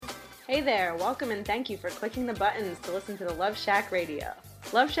Hey there, welcome and thank you for clicking the buttons to listen to the Love Shack Radio.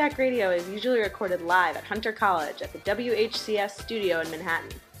 Love Shack Radio is usually recorded live at Hunter College at the WHCS studio in Manhattan.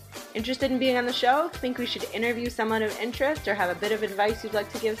 Interested in being on the show? Think we should interview someone of interest or have a bit of advice you'd like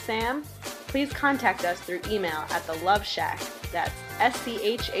to give Sam? Please contact us through email at TheLoveSchack, that's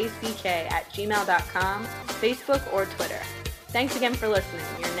SCHACK@gmail.com, Facebook, or Twitter. Thanks again for listening.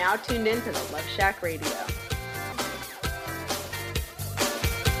 You're now tuned in to the Love Shack Radio.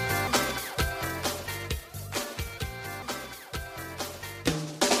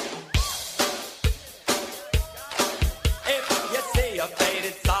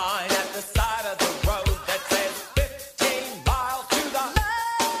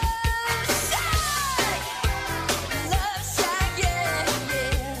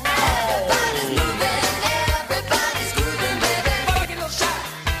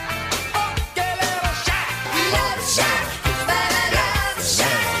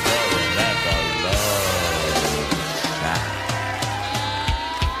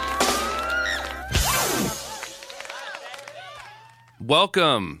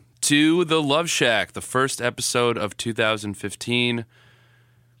 Welcome to The Love Shack, the first episode of 2015.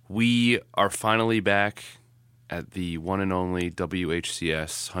 We are finally back at the one and only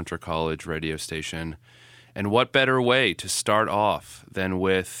WHCS Hunter College radio station. And what better way to start off than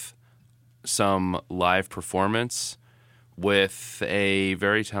with some live performance with a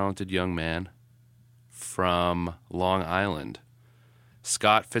very talented young man from Long Island,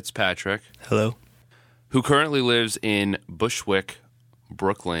 Scott Fitzpatrick. Hello. Who currently lives in Bushwick,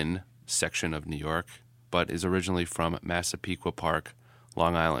 Brooklyn section of New York, but is originally from Massapequa Park,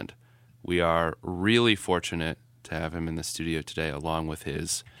 Long Island. We are really fortunate to have him in the studio today, along with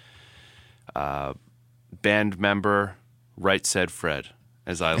his band member, Right Said Fred,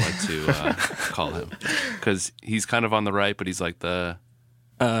 as I like to call him, because he's kind of on the right, but he's like the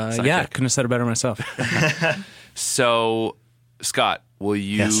yeah, couldn't have said it better myself. So, Scott, will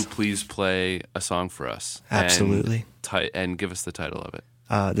you please play a song for us? Absolutely. And give us the title of it.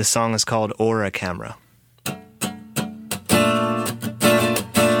 This song is called Aura Camera. I'm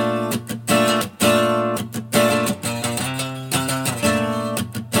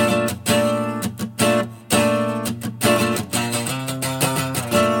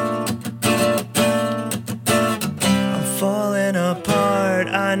falling apart.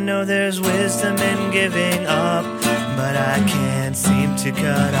 I know there's wisdom in giving up, but I can't seem to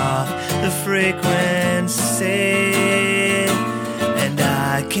cut off the frequency. And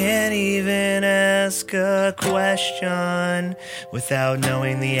I can't even ask a question without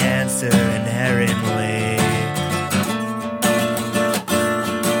knowing the answer inherently.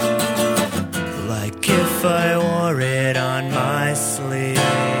 Like if I wore it on my sleeve,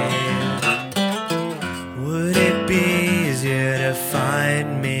 would it be easier to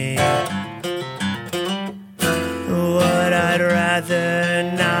find me? What I'd rather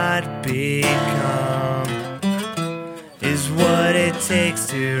not become is what it takes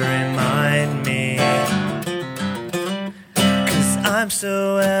to remind me. 'Cause I'm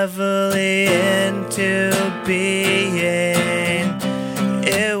so heavily into being.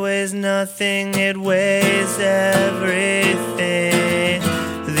 It weighs nothing, it weighs everything.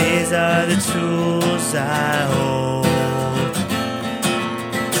 These are the tools I hold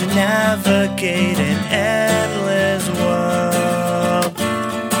to navigate an endless world.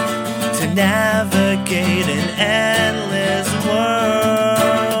 To navigate an endless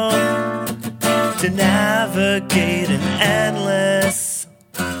world. To navigate an endless.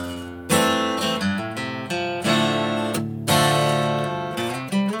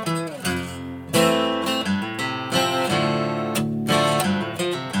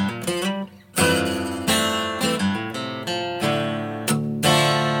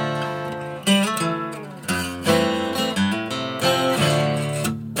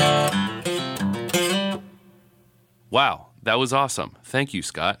 Wow, that was awesome. Thank you,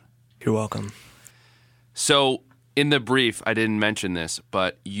 Scott. You're welcome. So, in the brief, I didn't mention this,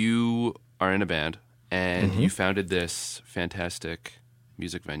 but you are in a band, and you founded this fantastic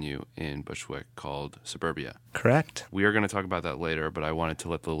music venue in Bushwick called Suburbia. Correct. We are going to talk about that later, but I wanted to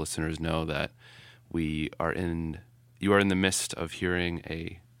let the listeners know that you are in the midst of hearing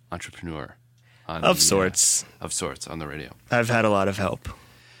a entrepreneur of sorts on the radio. I've had a lot of help.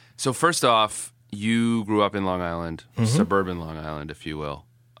 So first off, you grew up in Long Island, suburban Long Island, if you will.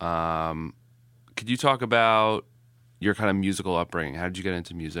 Could you talk about your kind of musical upbringing? How did you get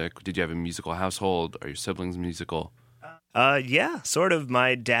into music? Did you have a musical household? Are your siblings musical? Yeah, sort of.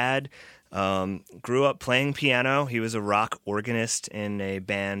 My dad grew up playing piano. He was a rock organist in a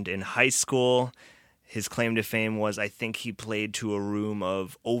band in high school. his claim to fame was, I think he played to a room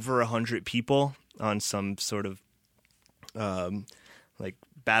of over 100 people on some sort of like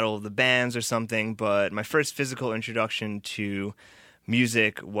Battle of the Bands or something. But my first physical introduction to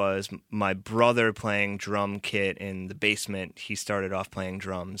music was my brother playing drum kit in the basement. He started off playing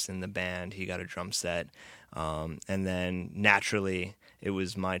drums in the band. He got a drum set. And then naturally, it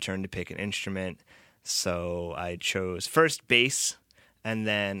was my turn to pick an instrument. So I chose first bass, and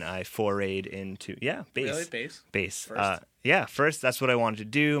then I forayed into, bass. Really? Bass? Bass. First? First, that's what I wanted to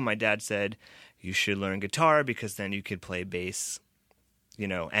do. My dad said, you should learn guitar because then you could play bass,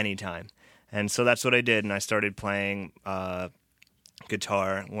 anytime. And so that's what I did, and I started playing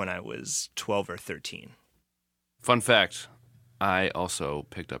guitar when I was 12 or 13. Fun fact, I also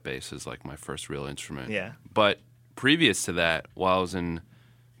picked up bass as like my first real instrument. Yeah. But previous to that, while I was in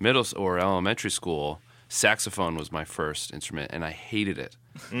middle or elementary school, saxophone was my first instrument, and I hated it.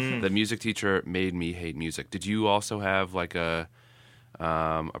 The music teacher made me hate music. Did you also have like a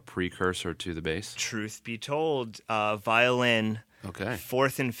precursor to the bass? Truth be told, violin, Okay.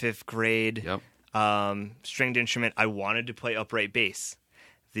 4th and 5th grade, Yep. Stringed instrument. I wanted to play upright bass.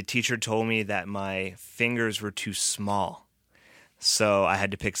 The teacher told me that my fingers were too small. So I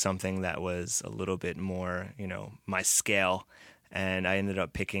had to pick something that was a little bit more, my scale. And I ended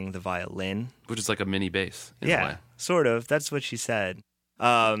up picking the violin. Which is like a mini bass in a way. Sort of. That's what she said.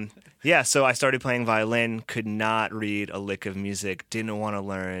 So I started playing violin, could not read a lick of music, didn't want to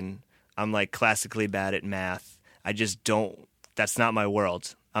learn. I'm like classically bad at math. I just don't, that's not my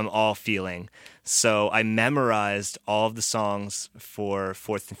world. I'm all feeling. So I memorized all of the songs for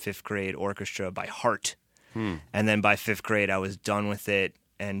 4th and 5th grade orchestra by heart. And then by 5th grade, I was done with it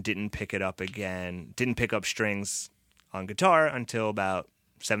and didn't pick it up again. Didn't pick up strings on guitar until about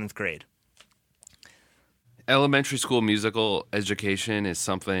 7th grade. Elementary school musical education is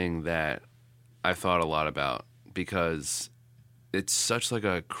something that I thought a lot about because it's such like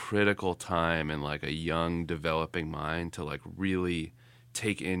a critical time in like a young developing mind to like really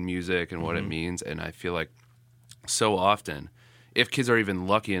take in music and what it means. And I feel like so often, if kids are even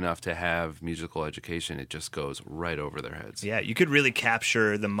lucky enough to have musical education, it just goes right over their heads. Yeah, you could really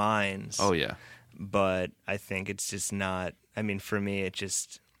capture the minds. Oh, yeah. But I think it's just not, for me, it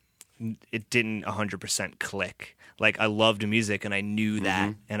didn't 100% click. Like, I loved music, and I knew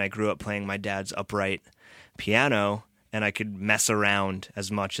that, and I grew up playing my dad's upright piano, and I could mess around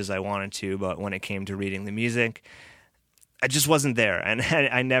as much as I wanted to, but when it came to reading the music, I just wasn't there, and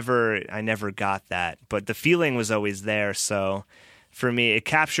I never got that. But the feeling was always there, so for me, it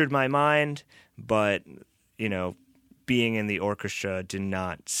captured my mind, but, being in the orchestra did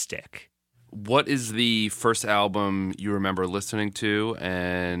not stick. What is the first album you remember listening to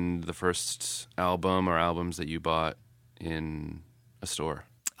and the first album or albums that you bought in a store?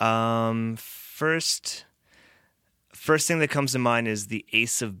 First thing that comes to mind is the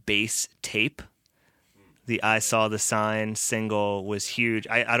Ace of Base tape. The I Saw the Sign single was huge.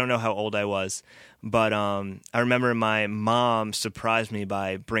 I don't know how old I was, but I remember my mom surprised me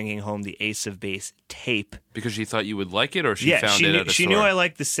by bringing home the Ace of Base tape. Because she thought you would like it, or she found it at a store? She knew I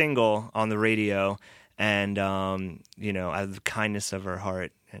liked the single on the radio, and, out of the kindness of her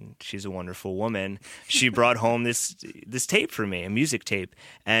heart, and she's a wonderful woman, she brought home this tape for me, a music tape.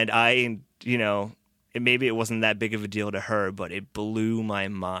 And I, maybe it wasn't that big of a deal to her, but it blew my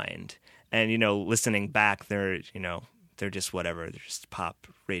mind. And, listening back, they're just whatever. They're just pop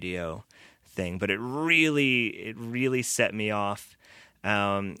radio thing. But it really set me off.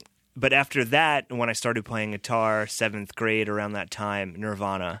 But after that, when I started playing guitar, 7th grade, around that time,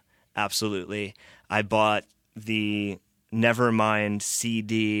 Nirvana, absolutely. I bought the Nevermind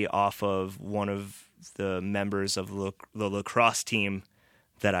CD off of one of the members of the lacrosse team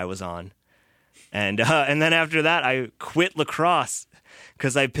that I was on. And then after that, I quit lacrosse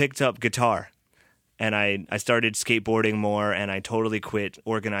because I picked up guitar. And I started skateboarding more, and I totally quit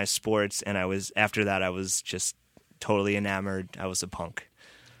organized sports. And after that, I was just totally enamored. I was a punk.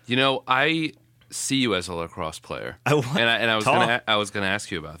 I see you as a lacrosse player. I was gonna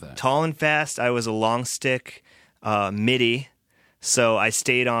ask you about that. Tall and fast. I was a long stick midi, so I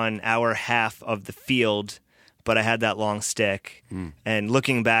stayed on our half of the field, but I had that long stick. And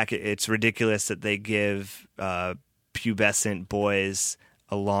looking back, it's ridiculous that they give pubescent boys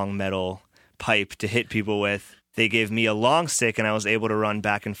a long metal pipe to hit people with. They gave me a long stick, and I was able to run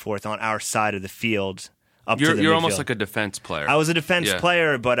back and forth on our side of the field. You're almost like a defense player. I was a defense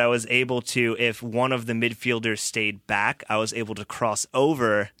player, but I was able to, if one of the midfielders stayed back, I was able to cross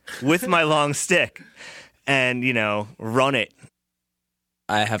over with my long stick and, run it.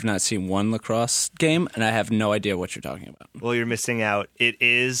 I have not seen one lacrosse game, and I have no idea what you're talking about. Well, you're missing out. It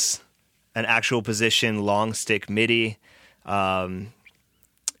is an actual position, long stick MIDI.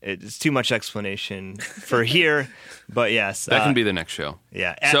 It's too much explanation for here, but yes. That can be the next show.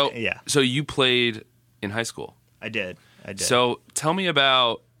 Yeah. So you played in high school. I did. So tell me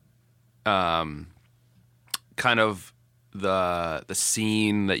about kind of the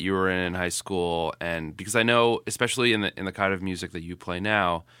scene that you were in high school, and because I know, especially in the kind of music that you play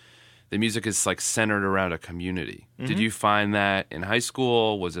now, the music is like centered around a community. Mm-hmm. Did you find that in high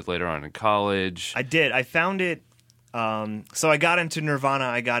school? Was it later on in college? I did. I found it. So I got into Nirvana.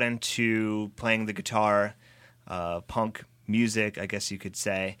 I got into playing the guitar, punk music, I guess you could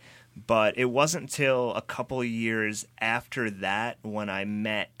say. But it wasn't until a couple of years after that when I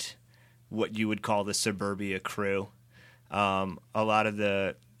met what you would call the suburbia crew. A lot of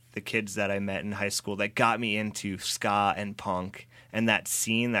the kids that I met in high school that got me into ska and punk, and that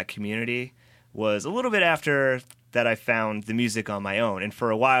scene, that community, was a little bit after that I found the music on my own. And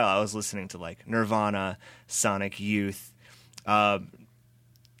for a while I was listening to like Nirvana, Sonic Youth. I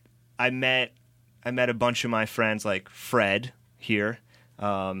met a bunch of my friends like Fred here.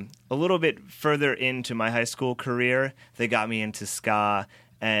 A little bit further into my high school career, they got me into ska,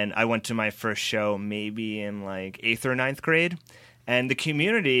 and I went to my first show maybe in like 8th or 9th grade, and the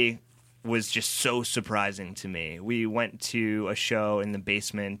community was just so surprising to me. We went to a show in the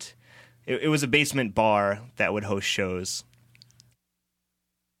basement. It was a basement bar that would host shows.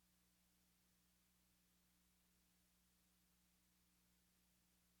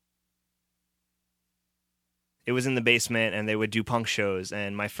 It was in the basement, and they would do punk shows.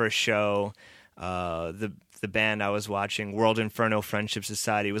 And my first show, the band I was watching, World Inferno Friendship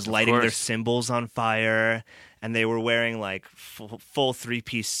Society, was lighting their cymbals on fire, and they were wearing like full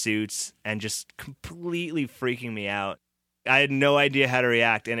three-piece suits and just completely freaking me out. I had no idea how to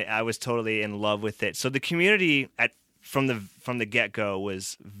react, and I was totally in love with it. So the community from the get-go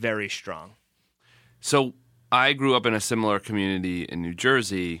was very strong. So I grew up in a similar community in New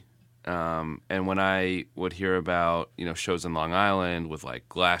Jersey, and when I would hear about shows in Long Island with like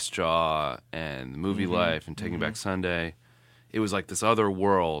Glassjaw and the Movie Life and Taking Back Sunday, it was like this other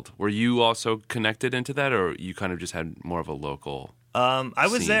world. Were you also connected into that, or you kind of just had more of a local? I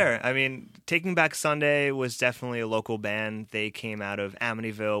was there. I mean, Taking Back Sunday was definitely a local band. They came out of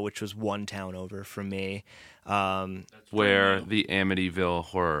Amityville, which was one town over from me. Where the Amityville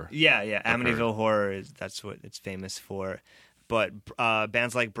Horror. Yeah. Amityville Horror, that's what it's famous for. But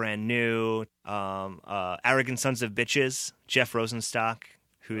bands like Brand New, Arrogant Sons of Bitches, Jeff Rosenstock,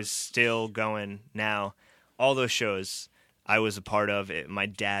 who is still going now, all those shows I was a part of. My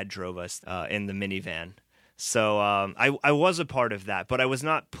dad drove us in the minivan. So I was a part of that, but I was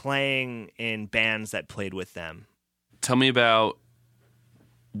not playing in bands that played with them. Tell me about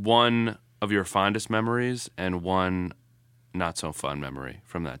one of your fondest memories and one not so fun memory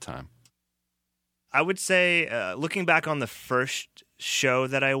from that time. I would say, looking back on the first show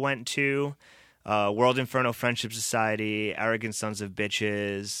that I went to, World Inferno Friendship Society, Arrogant Sons of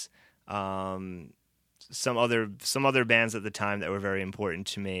Bitches, some other bands at the time that were very important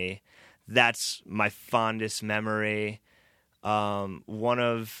to me. That's my fondest memory. One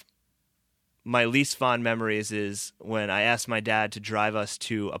of my least fond memories is when I asked my dad to drive us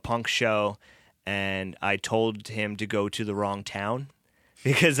to a punk show, and I told him to go to the wrong town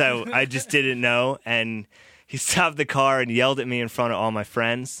because I just didn't know. And he stopped the car and yelled at me in front of all my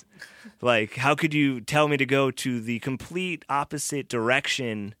friends. Like, how could you tell me to go to the complete opposite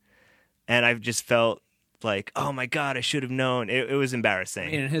direction? And I just felt like, oh my God, I should have known. It was embarrassing.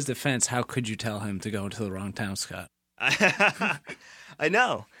 I mean, in his defense, how could you tell him to go into the wrong town, Scott? I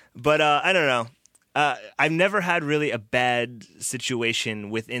know, but I don't know. I've never had really a bad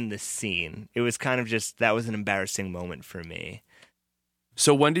situation within the scene. It was kind of just, that was an embarrassing moment for me.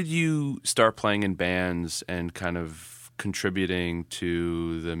 So when did you start playing in bands and kind of contributing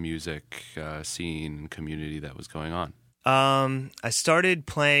to the music scene and community that was going on? I started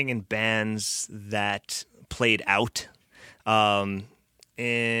playing in bands that played out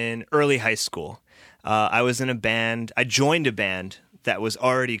in early high school. I was in a band. I joined a band that was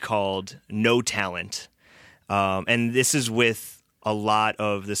already called No Talent. And this is with a lot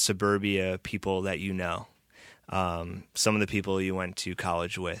of the suburbia people that you know. Some of the people you went to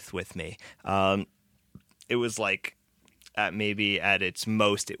college with me. It was like, maybe at its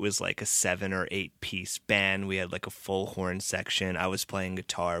most, it was like a 7 or 8 piece band. We had like a full horn section. I was playing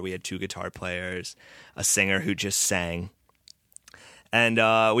guitar. We had 2 guitar players, a singer who just sang. And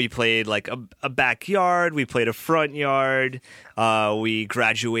we played like a backyard. We played a front yard. We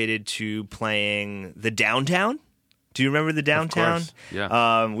graduated to playing the downtown. Do you remember the downtown? Of course,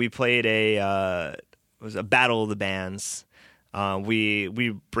 yeah. We played it was a battle of the bands.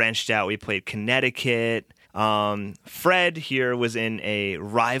 We branched out. We played Connecticut. Fred here was in a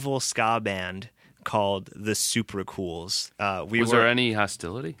rival ska band called the Super Cools. Was there any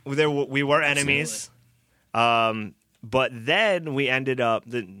hostility? We were enemies. But then we ended up,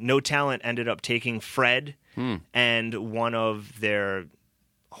 No Talent ended up taking Fred and one of their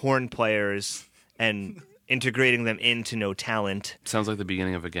horn players and integrating them into No Talent. Sounds like the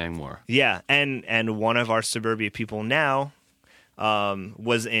beginning of a gang war. Yeah, and one of our Suburbia people now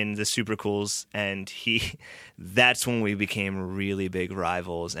was in the Super Cools, and that's when we became really big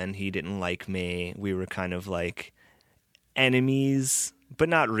rivals, and he didn't like me. We were kind of like enemies, but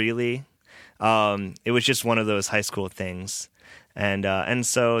not really. It was just one of those high school things, and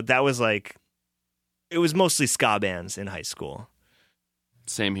so that was like, it was mostly ska bands in high school.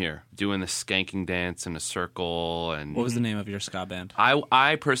 Same here, doing the skanking dance in a circle. And What was the name of your ska band?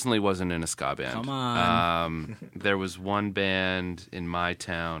 I personally wasn't in a ska band. Come on. There was one band in my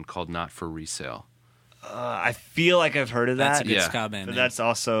town called Not For Resale. I feel like I've heard of that. That's a good Yeah. ska band But name. that's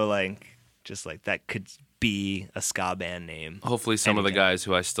also like, just like, that could be a ska band name. Hopefully some of the Anything. guys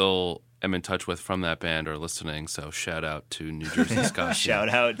who I still am in touch with from that band are listening, so shout out to New Jersey ska. Shout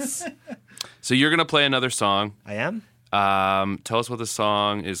outs. So you're going to play another song. I am. Tell us what the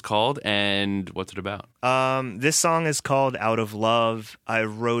song is called and what's it about. This song is called Out of Love. I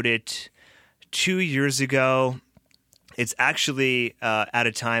wrote it 2 years ago. It's actually at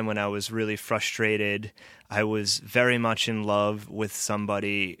a time when I was really frustrated. I was very much in love with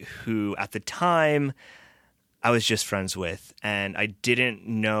somebody who, at the time, I was just friends with. And I didn't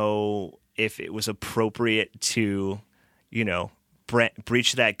know if it was appropriate to,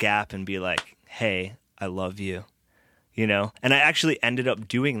 breach that gap and be like, hey, I love you. And I actually ended up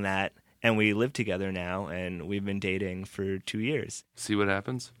doing that, and we live together now, and we've been dating for 2 years. See what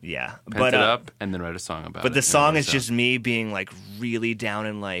happens? Yeah. Pent it up and then write a song about it. But the and song write is it just me being like really down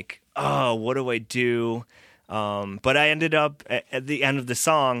and like, oh, what do I do? But I ended up, at the end of the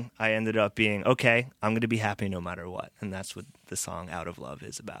song, I ended up being, okay, I'm going to be happy no matter what. And that's what the song Out of Love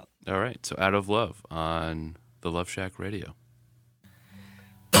is about. All right. So Out of Love on the Love Shack Radio.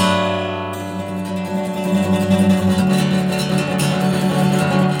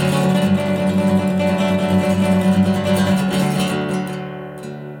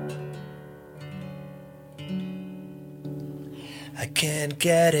 I can't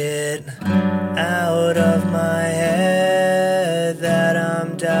get it out of my head that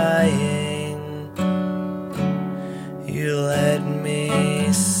I'm dying. You let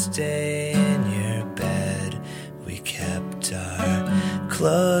me stay in your bed. We kept our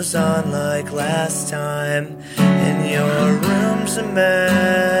clothes on like last time. And your room's a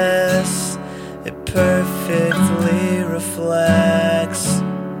mess. It perfectly reflects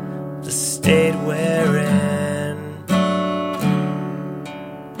the state we're in.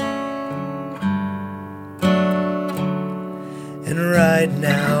 And right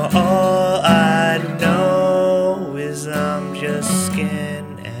now all I know is I'm just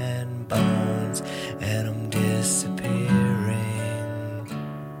skin and bones, and I'm disappearing.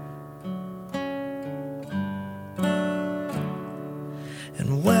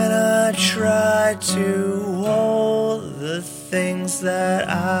 And when I try to hold the things that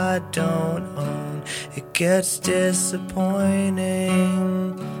I don't own, it gets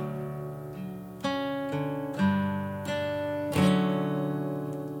disappointing.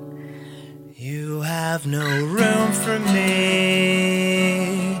 You have no room for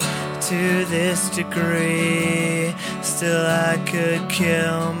me to this degree. Still I could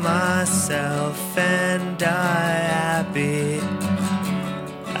kill myself and die happy.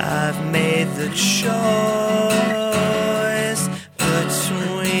 I've made the choice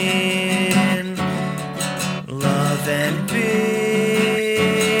between love and being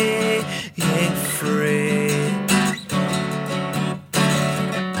free.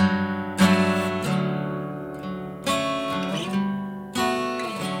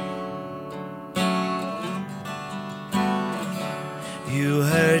 You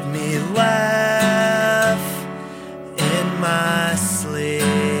heard me laugh in my sleep.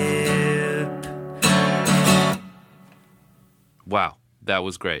 Wow. That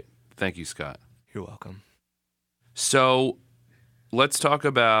was great. Thank you, Scott. You're welcome. So let's talk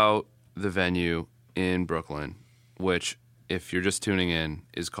about the venue in Brooklyn, which, if you're just tuning in,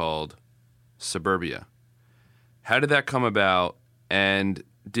 is called Suburbia. How did that come about? And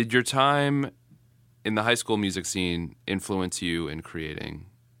did your time in the high school music scene influence you in creating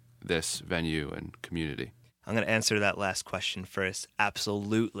this venue and community? I'm going to answer that last question first.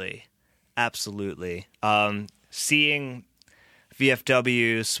 Absolutely. Absolutely. I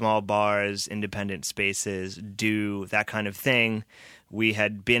VFW, small bars, independent spaces do that kind of thing. We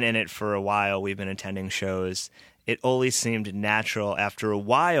had been in it for a while. We've been attending shows. It always seemed natural after a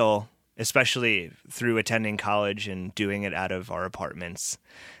while, especially through attending college and doing it out of our apartments,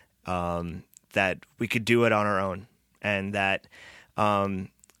 that we could do it on our own, and that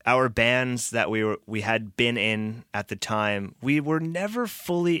our bands that we had been in at the time, we were never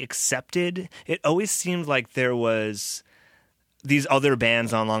fully accepted. It always seemed like there was these other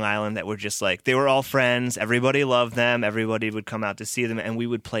bands on Long Island that were just like, they were all friends, everybody loved them, everybody would come out to see them, and we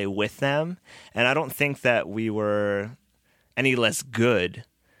would play with them. And I don't think that we were any less good.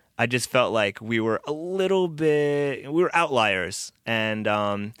 I just felt like we were we were outliers. And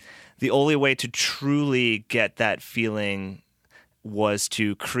the only way to truly get that feeling was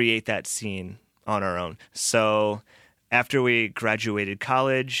to create that scene on our own. So after we graduated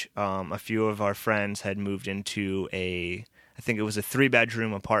college, a few of our friends had moved into I think it was a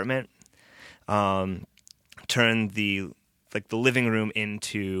 3-bedroom apartment, turned the living room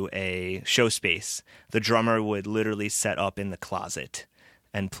into a show space. The drummer would literally set up in the closet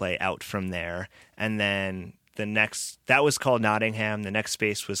and play out from there. And then that was called Nottingham. The next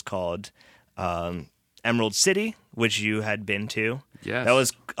space was called Emerald City, which you had been to. Yes. That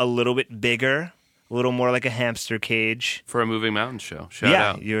was a little bit bigger, a little more like a hamster cage. For a Moving Mountain show. Shout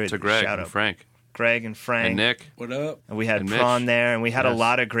out to Greg and Frank. Greg and Frank. And Nick. What up? And we had and Prawn Mitch. there, and we had a Yes.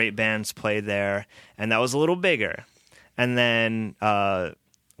 lot of great bands play there, and that was a little bigger. And then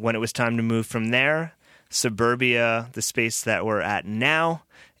when it was time to move from there, Suburbia, the space that we're at now,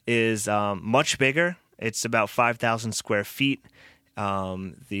 is much bigger. It's about 5,000 square feet.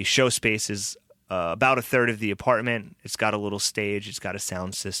 The show space is about a third of the apartment. It's got a little stage. It's got a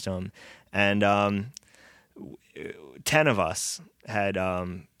sound system. And 10 of us had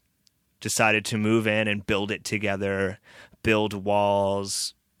decided to move in and build it together, build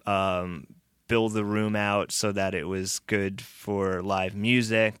walls, build the room out so that it was good for live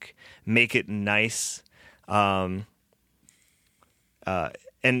music, make it nice. And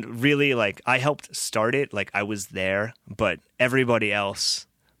really, like, I helped start it. Like, I was there, but everybody else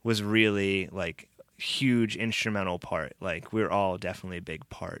was really, like, huge instrumental part. Like, we're all definitely a big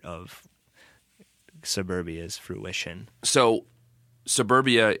part of Suburbia's fruition. So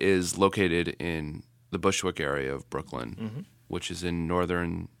Suburbia is located in the Bushwick area of Brooklyn, which is in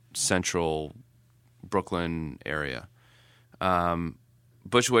northern central Brooklyn area.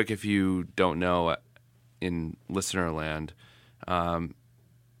 Bushwick, if you don't know, in listener land,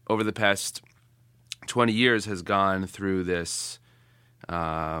 over the past 20 years has gone through this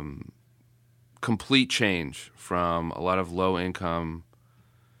complete change from a lot of low-income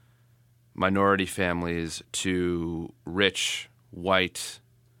minority families to rich, white,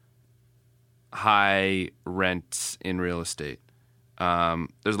 high rents in real estate.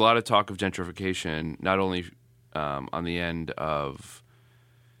 There's a lot of talk of gentrification, not only on the end of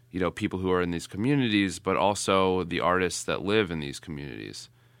people who are in these communities, but also the artists that live in these communities.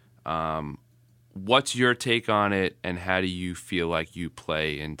 What's your take on it, and how do you feel like you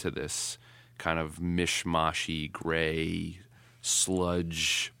play into this kind of mishmashy, gray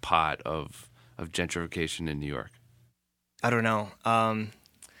sludge pot of gentrification in New York? I don't know.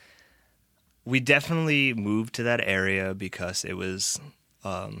 We definitely moved to that area because it was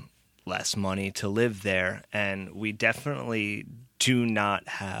less money to live there, and we definitely do not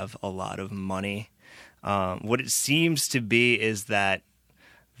have a lot of money. What it seems to be is that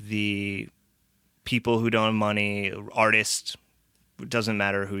the people who don't have money, artists, it doesn't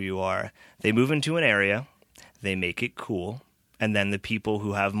matter who you are, they move into an area, they make it cool, and then the people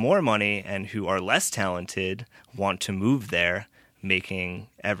who have more money and who are less talented want to move there, making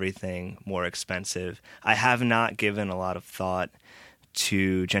everything more expensive. I have not given a lot of thought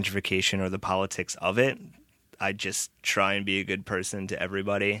to gentrification or the politics of it. I just try and be a good person to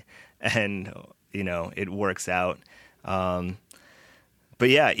everybody, and it works out. But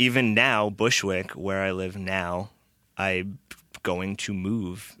yeah, even now, Bushwick, where I live now, I'm going to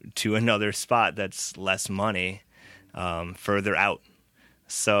move to another spot that's less money, further out.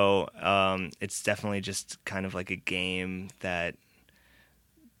 So it's definitely just kind of like a game that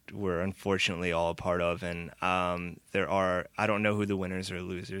we're unfortunately all a part of. And I don't know who the winners or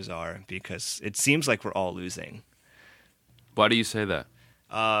losers are, because it seems like we're all losing. Why do you say that?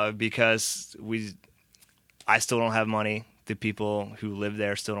 Because I still don't have money. The people who live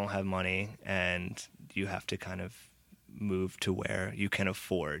there still don't have money, and you have to kind of move to where you can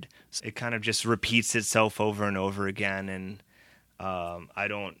afford. So it kind of just repeats itself over and over again, and I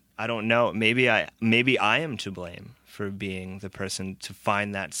don't know. Maybe I am to blame for being the person to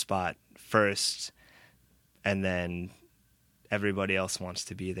find that spot first, and then everybody else wants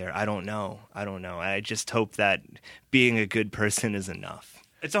to be there. I don't know. I just hope that being a good person is enough.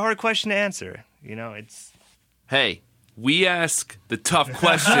 It's a hard question to answer. It's... Hey, we ask the tough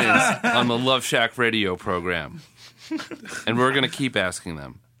questions on the Love Shack radio program, and we're going to keep asking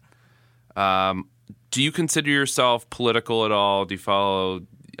them. Do you consider yourself political at all? Do you follow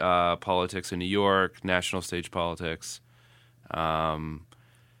politics in New York, national stage politics?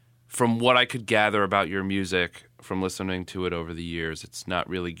 From what I could gather about your music, from listening to it over the years, it's not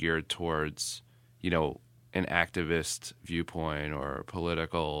really geared towards, an activist viewpoint or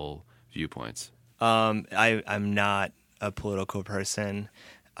political viewpoints. I'm not a political person.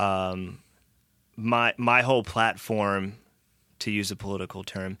 My whole platform, to use a political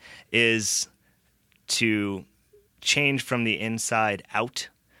term, is to change from the inside out.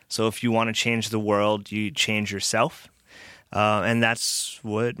 So if you want to change the world, you change yourself. And that's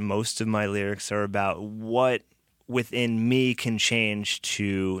what most of my lyrics are about. What within me can change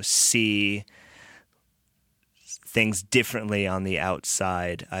to see things differently on the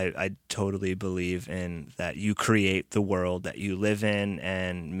outside. I totally believe in that you create the world that you live in,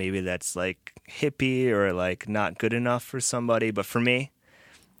 and maybe that's like hippie or like not good enough for somebody, but for me,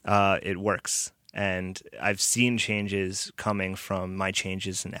 it works. And I've seen changes coming from my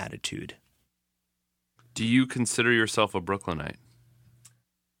changes in attitude. Do you consider yourself a Brooklynite?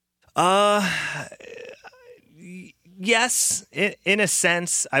 Yes, in a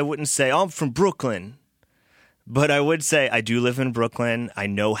sense. I wouldn't say, I'm from Brooklyn. But I would say I do live in Brooklyn. I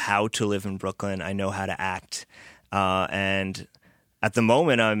know how to live in Brooklyn. I know how to act. And at the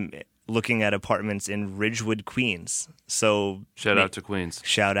moment, I'm looking at apartments in Ridgewood, Queens. So shout out to Queens.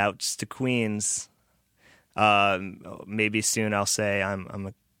 Shout outs to Queens. Maybe soon I'll say I'm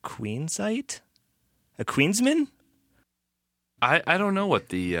a Queensite, a Queensman. I don't know what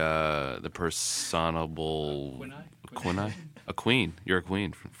the personable a queen. You're a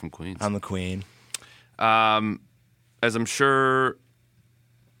queen from Queens. I'm a queen. As I'm sure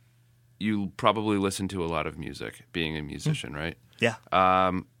you probably listen to a lot of music, being a musician, right? Yeah.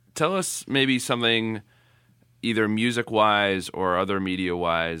 Tell us maybe something, either music-wise or other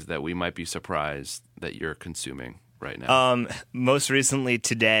media-wise, that we might be surprised that you're consuming right now. Most recently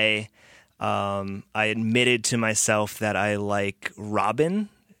today, I admitted to myself that I like Robin.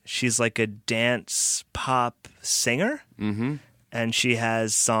 She's like a dance pop singer, and she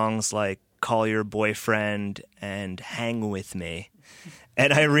has songs like Call Your Boyfriend and Hang With Me.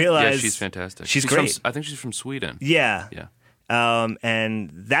 And I realized... Yeah, she's fantastic. She's great. I think she's from Sweden. Yeah. Yeah. And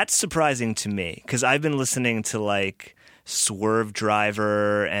that's surprising to me, because I've been listening to like Swerve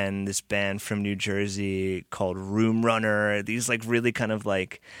Driver and this band from New Jersey called Room Runner. These like really kind of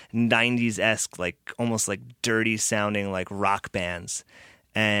like 90s-esque, like almost like dirty sounding like rock bands.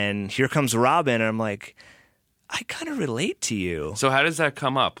 And here comes Robin, and I'm like, I kind of relate to you. So how does that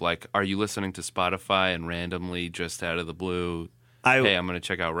come up? Like, are you listening to Spotify and randomly, just out of the blue, hey, I'm going to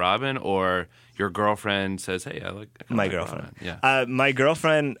check out Robin? Or your girlfriend says, hey, I like my girlfriend. Robin. Yeah. My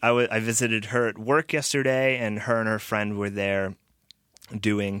girlfriend, I visited her at work yesterday, and her friend were there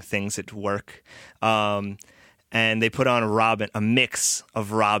doing things at work. And they put on a mix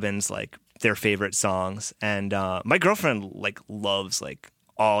of Robin's, like, their favorite songs. And my girlfriend, like, loves, like,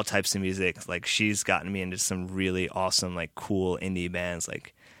 all types of music. Like, she's gotten me into some really awesome, like, cool indie bands,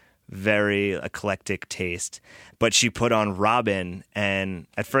 like very eclectic taste. But she put on Robin, and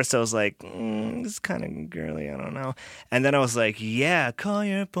at first I was like, this is kind of girly, I don't know. And then I was like, yeah, Call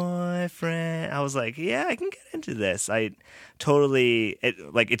Your Boyfriend. I was like, yeah, I can get into this. It's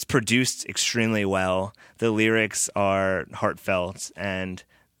produced extremely well. The lyrics are heartfelt, and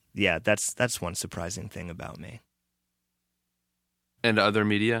yeah, that's one surprising thing about me. And other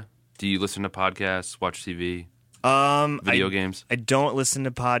media? Do you listen to podcasts, watch TV, video games? I don't listen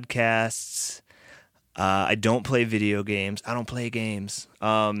to podcasts. I don't play video games. I don't play games.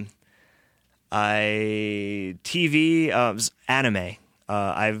 Anime.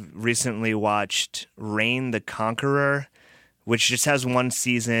 I've recently watched Reign the Conqueror, which just has one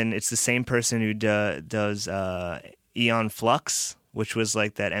season. It's the same person who does Aeon Flux, which was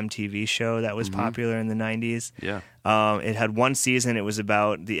like that MTV show that was popular in the 90s. Yeah. It had one season. It was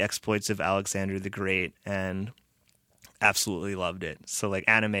about the exploits of Alexander the Great, and absolutely loved it. So like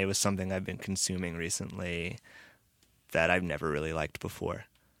anime was something I've been consuming recently that I've never really liked before.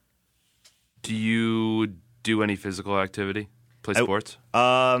 Do you do any physical activity? Play sports?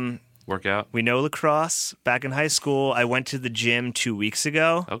 Work out? We know lacrosse. Back in high school, I went to the gym 2 weeks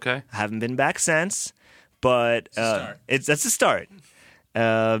ago. Okay. I haven't been back since. But that's a start.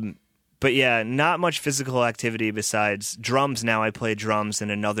 But yeah, not much physical activity besides drums. Now I play drums in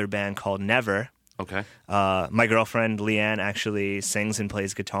another band called Never. Okay. My girlfriend, Leanne, actually sings and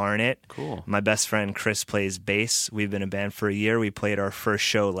plays guitar in it. Cool. My best friend, Chris, plays bass. We've been a band for a year. We played our first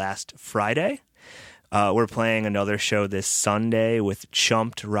show last Friday. We're playing another show this Sunday with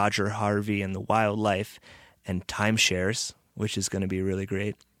Chumped, Roger Harvey, and the Wildlife, and Timeshares, which is going to be really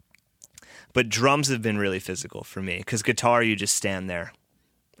great. But drums have been really physical for me, because guitar, you just stand there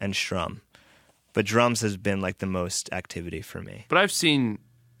and strum. But drums has been like the most activity for me. But I've seen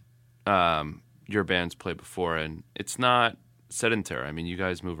your bands play before, and it's not sedentary. I mean, you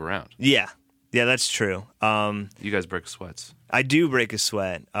guys move around. Yeah, that's true. You guys break sweats. I do break a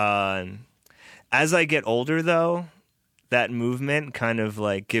sweat. As I get older, though, that movement kind of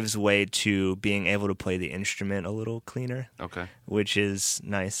like gives way to being able to play the instrument a little cleaner. Okay. Which is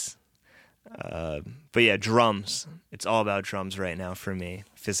nice. But yeah, drums. It's all about drums right now for me.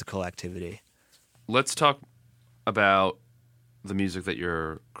 Physical activity. Let's talk about the music that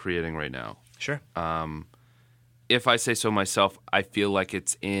you're creating right now. Sure. If I say so myself, I feel like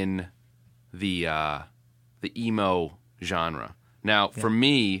it's in the emo genre. Now, for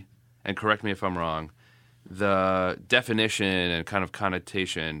me, and correct me if I'm wrong, the definition and kind of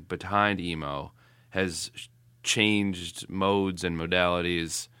connotation behind emo has changed modes and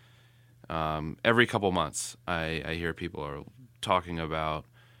modalities. Every couple months, I hear people are talking about,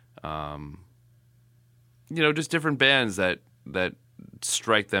 just different bands that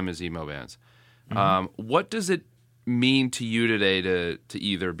strike them as emo bands. Mm-hmm. What does it mean to you today to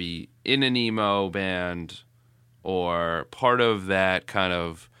either be in an emo band or part of that kind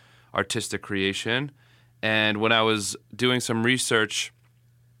of artistic creation? And when I was doing some research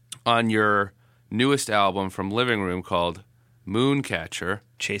on your newest album from Living Room called Moonchaser,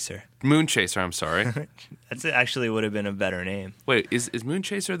 I'm sorry. That's actually would have been a better name. Wait, is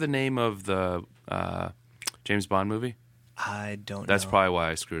Moonchaser the name of the James Bond movie? I don't know. That's probably why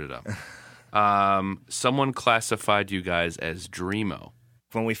I screwed it up. Someone classified you guys as Dreamo.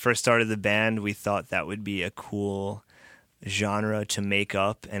 When we first started the band, we thought that would be a cool genre to make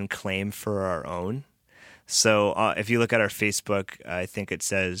up and claim for our own. So if you look at our Facebook, I think it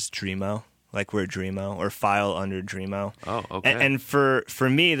says Dreamo, like we're Dreamo, or file under Dreamo. Oh, okay. And for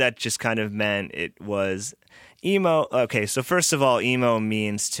me, that just kind of meant it was emo. Okay, so first of all, emo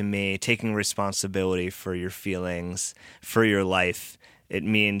means to me taking responsibility for your feelings, for your life. It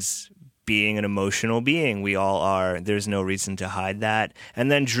means being an emotional being. We all are. There's no reason to hide that. And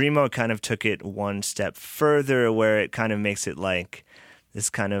then Dreamo kind of took it one step further, where it kind of makes it like this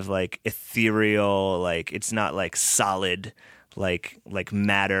kind of like ethereal, like it's not like solid, like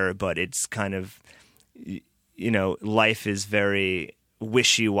matter, but it's kind of, life is very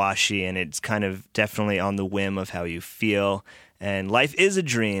wishy-washy, and it's kind of definitely on the whim of how you feel. And life is a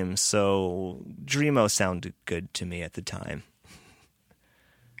dream, so Dreamo sounded good to me at the time.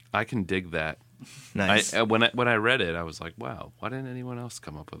 I can dig that. Nice. When I read it, I was like, wow, why didn't anyone else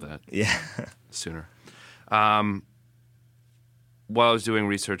come up with that sooner? While I was doing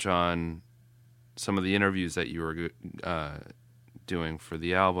research on some of the interviews that you were doing for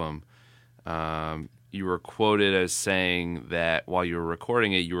the album, you were quoted as saying that while you were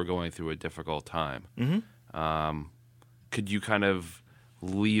recording it, you were going through a difficult time. Mm-hmm. Could you kind of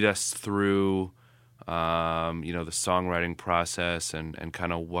lead us through the songwriting process and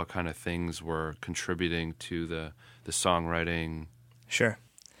kind of what kind of things were contributing to the songwriting? Sure.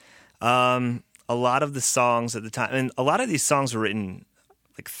 A lot of the songs at the time, and a lot of these songs were written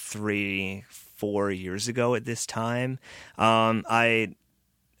like 3-4 years ago at this time. I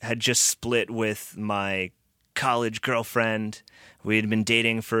had just split with my college girlfriend. We had been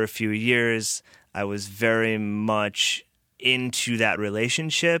dating for a few years. I was very much into that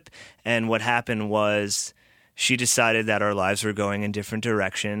relationship, and what happened was she decided that our lives were going in different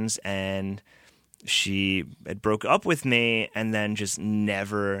directions, and she had broke up with me and then just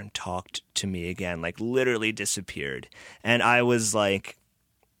never talked to me again, like literally disappeared. And I was like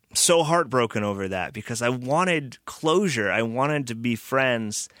so heartbroken over that because I wanted closure. I wanted to be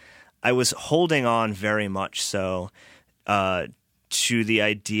friends. I was holding on very much so to the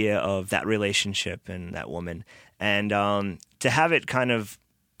idea of that relationship and that woman. And to have it kind of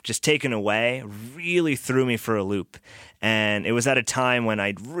just taken away really threw me for a loop. And it was at a time when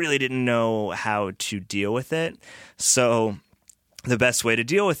I really didn't know how to deal with it. So the best way to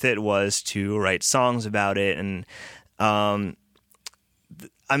deal with it was to write songs about it. And I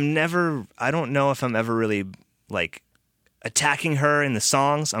don't know if I'm ever really like attacking her in the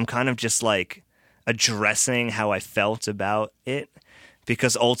songs. I'm kind of just like addressing how I felt about it,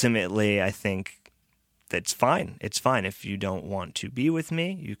 because ultimately I think that's fine. It's fine. If you don't want to be with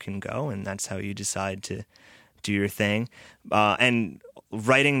me, you can go, and that's how you decide to do your thing. And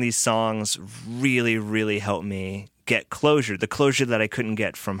writing these songs really, really helped me get closure, the closure that I couldn't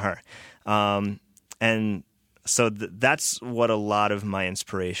get from her. And so that's what a lot of my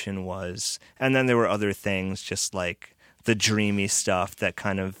inspiration was. And then there were other things, just like the dreamy stuff that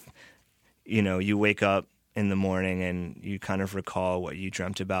kind of, you wake up in the morning and you kind of recall what you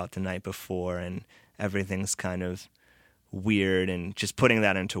dreamt about the night before, and everything's kind of weird, and just putting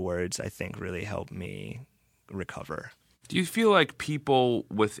that into words, I think, really helped me recover. Do you feel like people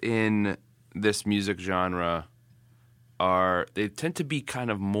within this music genre they tend to be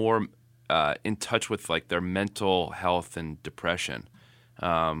kind of more in touch with like their mental health and depression?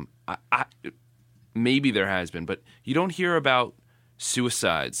 Maybe there has been, but you don't hear about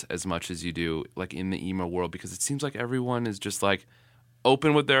suicides as much as you do like in the emo world, because it seems like everyone is just like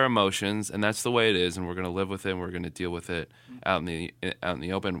open with their emotions, and that's the way it is, and we're going to live with it, and we're going to deal with it out in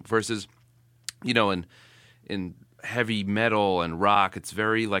the open. Versus, in heavy metal and rock, it's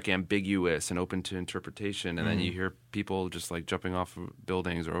very like ambiguous and open to interpretation, and then you hear people just like jumping off of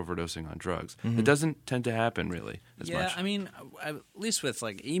buildings or overdosing on drugs. It doesn't tend to happen really as much. Yeah, I mean, at least with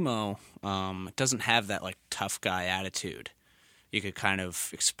like emo, it doesn't have that like tough guy attitude. You could kind of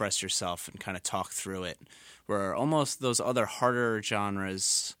express yourself and kind of talk through it, where almost those other harder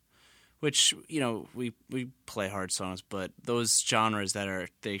genres, which, we play hard songs, but those genres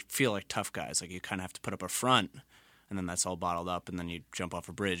they feel like tough guys. Like you kind of have to put up a front, and then that's all bottled up, and then you jump off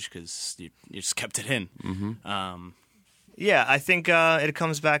a bridge because you just kept it in. Yeah, I think it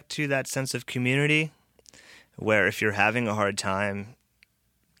comes back to that sense of community, where if you're having a hard time,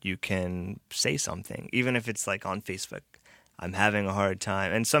 you can say something, even if it's like on Facebook. I'm having a hard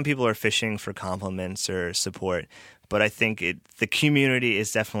time. And some people are fishing for compliments or support, but I think the community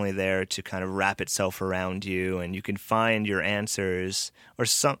is definitely there to kind of wrap itself around you, and you can find your answers, or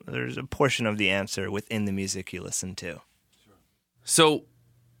there's a portion of the answer within the music you listen to. So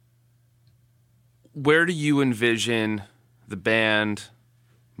where do you envision the band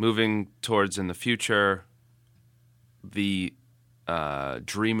moving towards in the future, the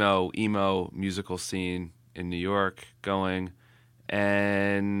dreamo, emo musical scene in New York going,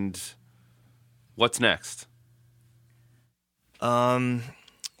 and what's next?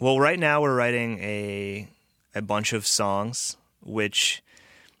 Well, right now we're writing a bunch of songs which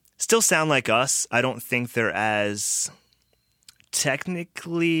still sound like us. I don't think they're as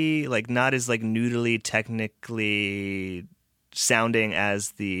technically, like not as like noodly technically sounding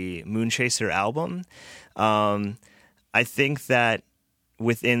as the Moonchaser album. I think that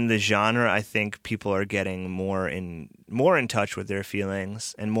within the genre, I think people are getting more in touch with their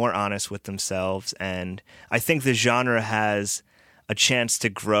feelings and more honest with themselves. And I think the genre has a chance to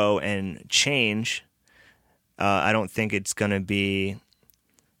grow and change. I don't think it's going to be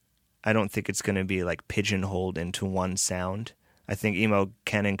like pigeonholed into one sound. I think emo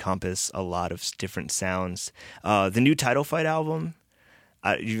can encompass a lot of different sounds. The new Title Fight album,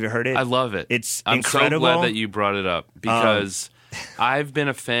 you've heard it? I love it. It's I'm incredible. so glad that you brought it up, because I've been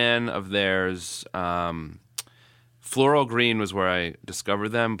a fan of theirs. Floral Green was where I discovered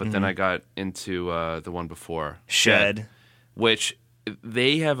them, but then I got into the one before, Shed, which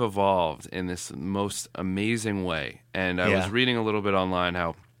they have evolved in this most amazing way. And I was reading a little bit online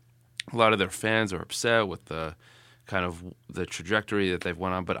how a lot of their fans are upset with the kind of the trajectory that they've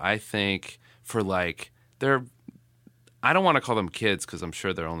went on. But I think for like I don't want to call them kids, because I'm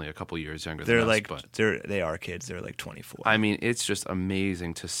sure they're only a couple years younger than us. But they are kids. They're like 24. I mean, it's just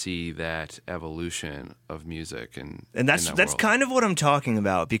amazing to see that evolution of music, and that's kind of what I'm talking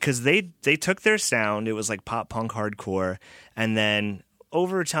about, because they took their sound. It was like pop punk hardcore, and then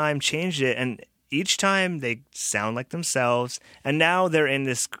over time changed it, and each time they sound like themselves. And now they're in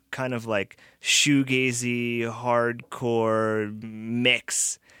this kind of like shoegazy hardcore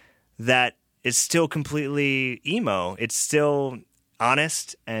mix that is still completely emo. It's still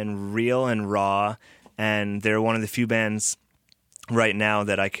honest and real and raw, and they're one of the few bands right now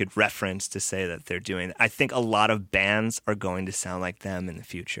that I could reference to say that they're doing that. I think a lot of bands are going to sound like them in the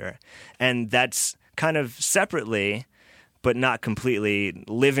future, and that's kind of separately, but not completely.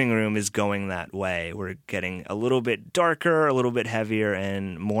 Living Room is going that way. We're getting a little bit darker, a little bit heavier,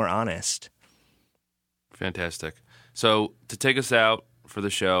 and more honest. Fantastic. So to take us out for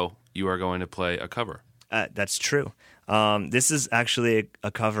the show, you are going to play a cover. That's true. This is actually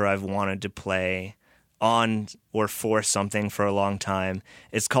a cover I've wanted to play on or for something for a long time.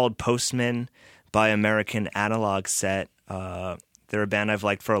 It's called Postman by American Analog Set. They're a band I've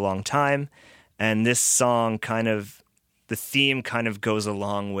liked for a long time, and this song the theme kind of goes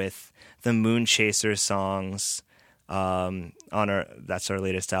along with the Moonchaser songs. That's our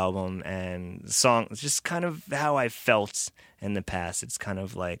latest album, and the song is just kind of how I felt in the past. It's kind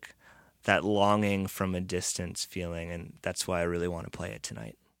of like that longing from a distance feeling, and that's why I really want to play it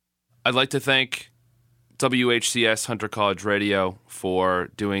tonight. I'd like to thank WHCS Hunter College Radio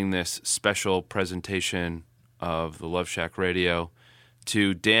for doing this special presentation of the Love Shack Radio.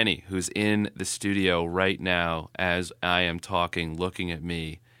 To Danny, who's in the studio right now as I am talking, looking at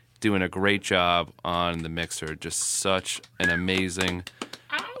me, doing a great job on the mixer. Just such an amazing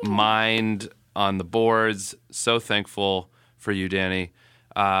mind on the boards. So thankful for you, Danny.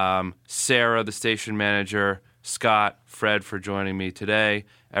 Sarah, the station manager, Scott, Fred for joining me today,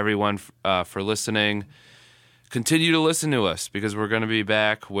 everyone for listening. Continue to listen to us because we're going to be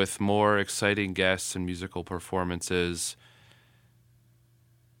back with more exciting guests and musical performances.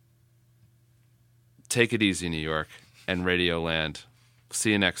 Take it easy, New York and Radioland.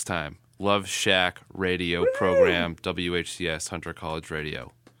 See you next time. Love Shack Radio program, WHCS Hunter College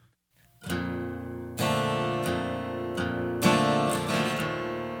Radio.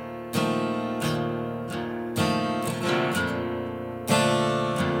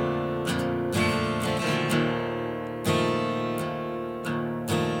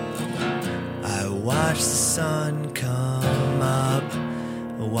 Watch the sun come up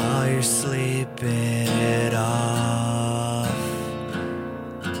while you're sleeping it off.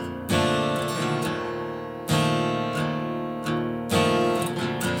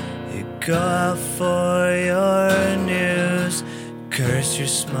 You go out for your news, curse your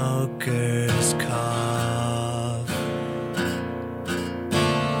smoker's cough.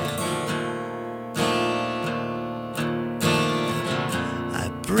 I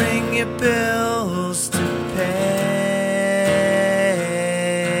bring you bills to pay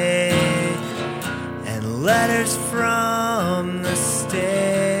and letters from the state.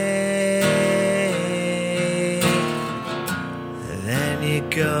 Then you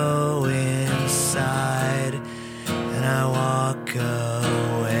go inside and I walk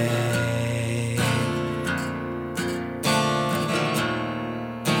away,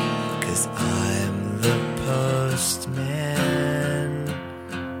 'cause I'm the postman.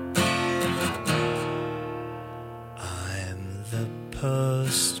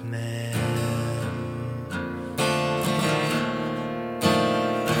 Postman.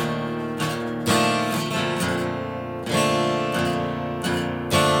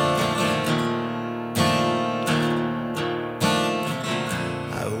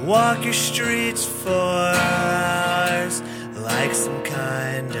 I walk your streets for hours like some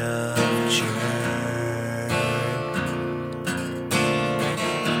kind of jerk.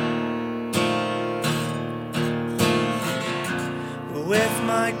 With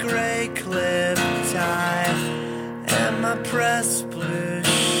my gray clip tie and my pressed blue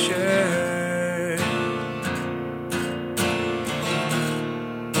shirt,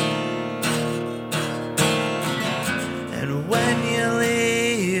 and when you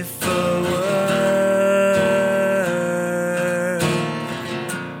leave for work,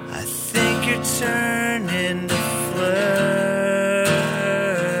 I think you're turning to flirt,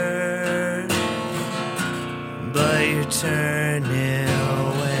 but you're turning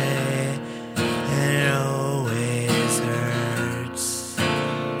away, and it always hurts,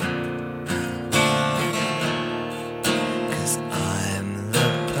 'cause I'm the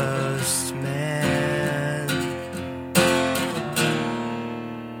postman.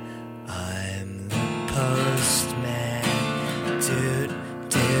 I'm the postman. Doot,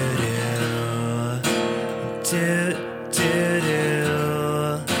 doot, doot, doot, doot, doot,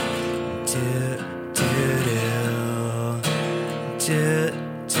 doot, doot,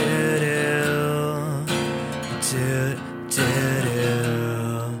 doot, doot,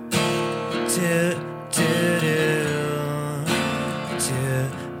 doot,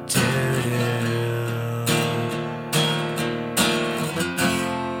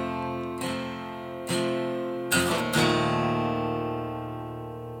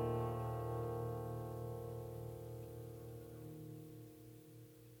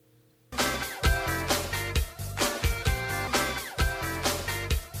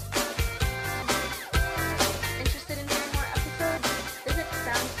 Interested in hearing more episodes? Visit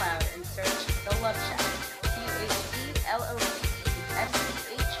SoundCloud and search The Love Shack,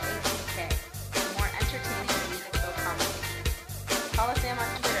 TheLoveSchack, for more entertaining music-filled conversation. Follow Sam on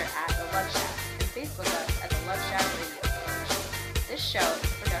Twitter at The Love Shack and Facebook us at The Love Shack Radio page. This show is